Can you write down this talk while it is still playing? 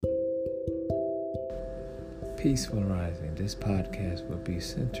Peaceful Rising. This podcast will be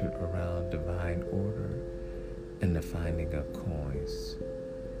centered around divine order and the finding of coins.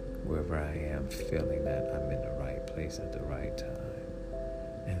 Wherever I am, feeling that I'm in the right place at the right time,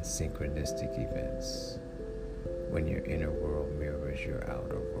 and synchronistic events when your inner world mirrors your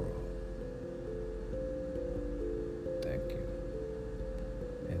outer world. Thank you,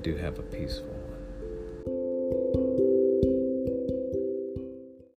 and do have a peaceful